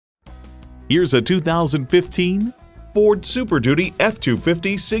Here's a 2015 Ford Super Duty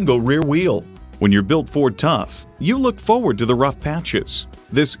F-250 single rear wheel. When you're built Ford tough, you look forward to the rough patches.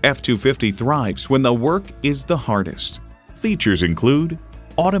 This F-250 thrives when the work is the hardest. Features include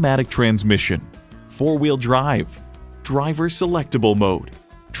automatic transmission, four-wheel drive, driver selectable mode,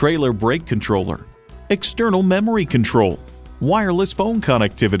 trailer brake controller, external memory control, wireless phone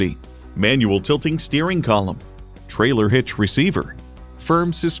connectivity, manual tilting steering column, trailer hitch receiver,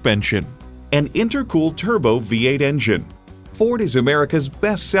 firm suspension, and intercooled turbo V8 engine. Ford is America's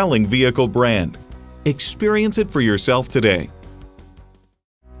best-selling vehicle brand. Experience it for yourself today.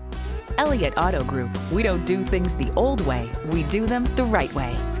 Elliott Auto Group. We don't do things the old way, we do them the right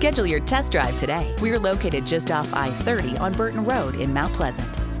way. Schedule your test drive today. We're located just off I-30 on Burton Road in Mount Pleasant.